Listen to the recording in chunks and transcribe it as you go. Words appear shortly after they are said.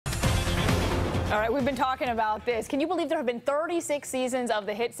All right, we've been talking about this. Can you believe there have been 36 seasons of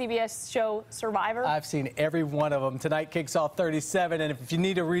the hit CBS show Survivor? I've seen every one of them. Tonight kicks off 37, and if you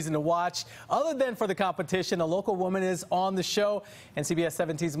need a reason to watch, other than for the competition, a local woman is on the show, and CBS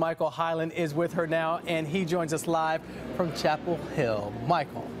 17's Michael Hyland is with her now, and he joins us live from Chapel Hill.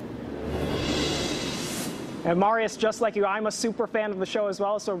 Michael. And Marius, just like you, I'm a super fan of the show as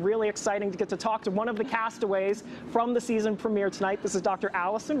well, so really exciting to get to talk to one of the castaways from the season premiere tonight. This is Dr.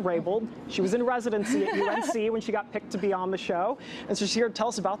 Allison Raybould. She was in residency at UNC when she got picked to be on the show, and so she's here to tell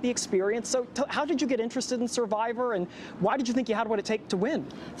us about the experience. So how did you get interested in Survivor, and why did you think you had what it takes to win?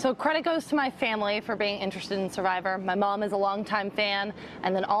 So credit goes to my family for being interested in Survivor. My mom is a longtime fan,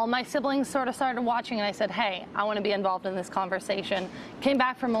 and then all my siblings sort of started watching, and I said, hey, I want to be involved in this conversation. Came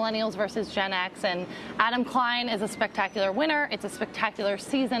back from Millennials versus Gen X, and Adam Klein is a spectacular winner. It's a spectacular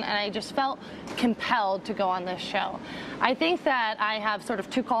season, and I just felt compelled to go on this show. I think that I have sort of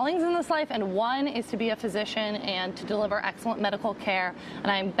two callings in this life, and one is to be a physician and to deliver excellent medical care, and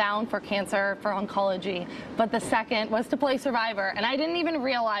I'm bound for cancer, for oncology. But the second was to play Survivor, and I didn't even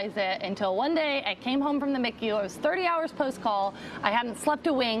realize it until one day I came home from the MICU. It was 30 hours post-call. I hadn't slept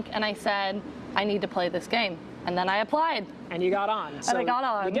a wink, and I said, I need to play this game. And then I applied. And you got on. So and I got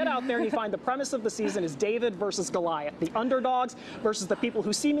on. You get out there and you find the premise of the season is David versus Goliath, the underdogs versus the people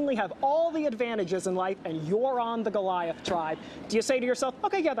who seemingly have all the advantages in life, and you're on the Goliath tribe. Do you say to yourself,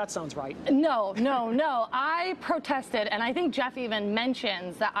 okay, yeah, that sounds right? No. I protested, and I think Jeff even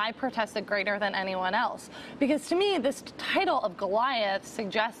mentions that I protested greater than anyone else. Because to me, this title of Goliath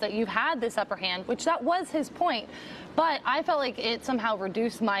suggests that you've had this upper hand, which that was his point. But I felt like it somehow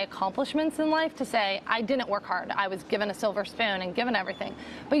reduced my accomplishments in life to say I didn't work hard. I was given a silver spoon and given everything.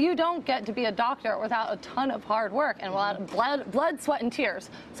 But you don't get to be a doctor without a ton of hard work and without blood, sweat, and tears.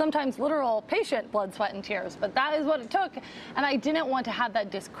 Sometimes literal patient blood, sweat, and tears. But that is what it took, and I didn't want to have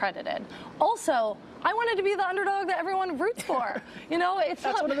that discredited. Also, I wanted to be the underdog that everyone roots for. You know, it's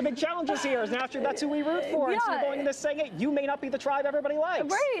that's one of the big challenges here. Is naturally that's who we root for. Yeah. And so you're going into this saying it, you may not be the tribe everybody likes.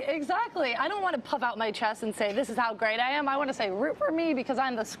 Right, exactly. I don't want to puff out my chest and say this is how great I am. I want to say root for me because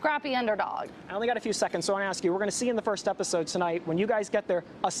I'm the scrappy underdog. I only got a few seconds, so I want to ask you. We're going to see in the first episode tonight when you guys get there,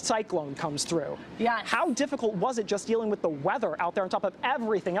 a cyclone comes through. Yes. How difficult was it just dealing with the weather out there on top of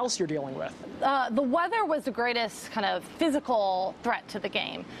everything else you're dealing with? The weather was the greatest kind of physical threat to the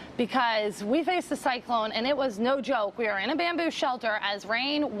game because we faced a cyclone and it was no joke. We were in a bamboo shelter as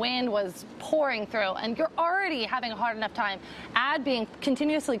rain, wind was pouring through, and you're already having a hard enough time. Add being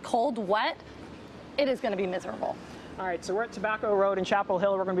continuously cold, wet, it is going to be miserable. All right, so we're at Tobacco Road in Chapel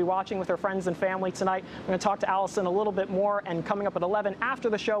Hill. We're going to be watching with her friends and family tonight. We're going to talk to Allison a little bit more, and coming up at 11 after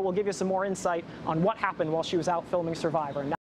the show, we'll give you some more insight on what happened while she was out filming Survivor.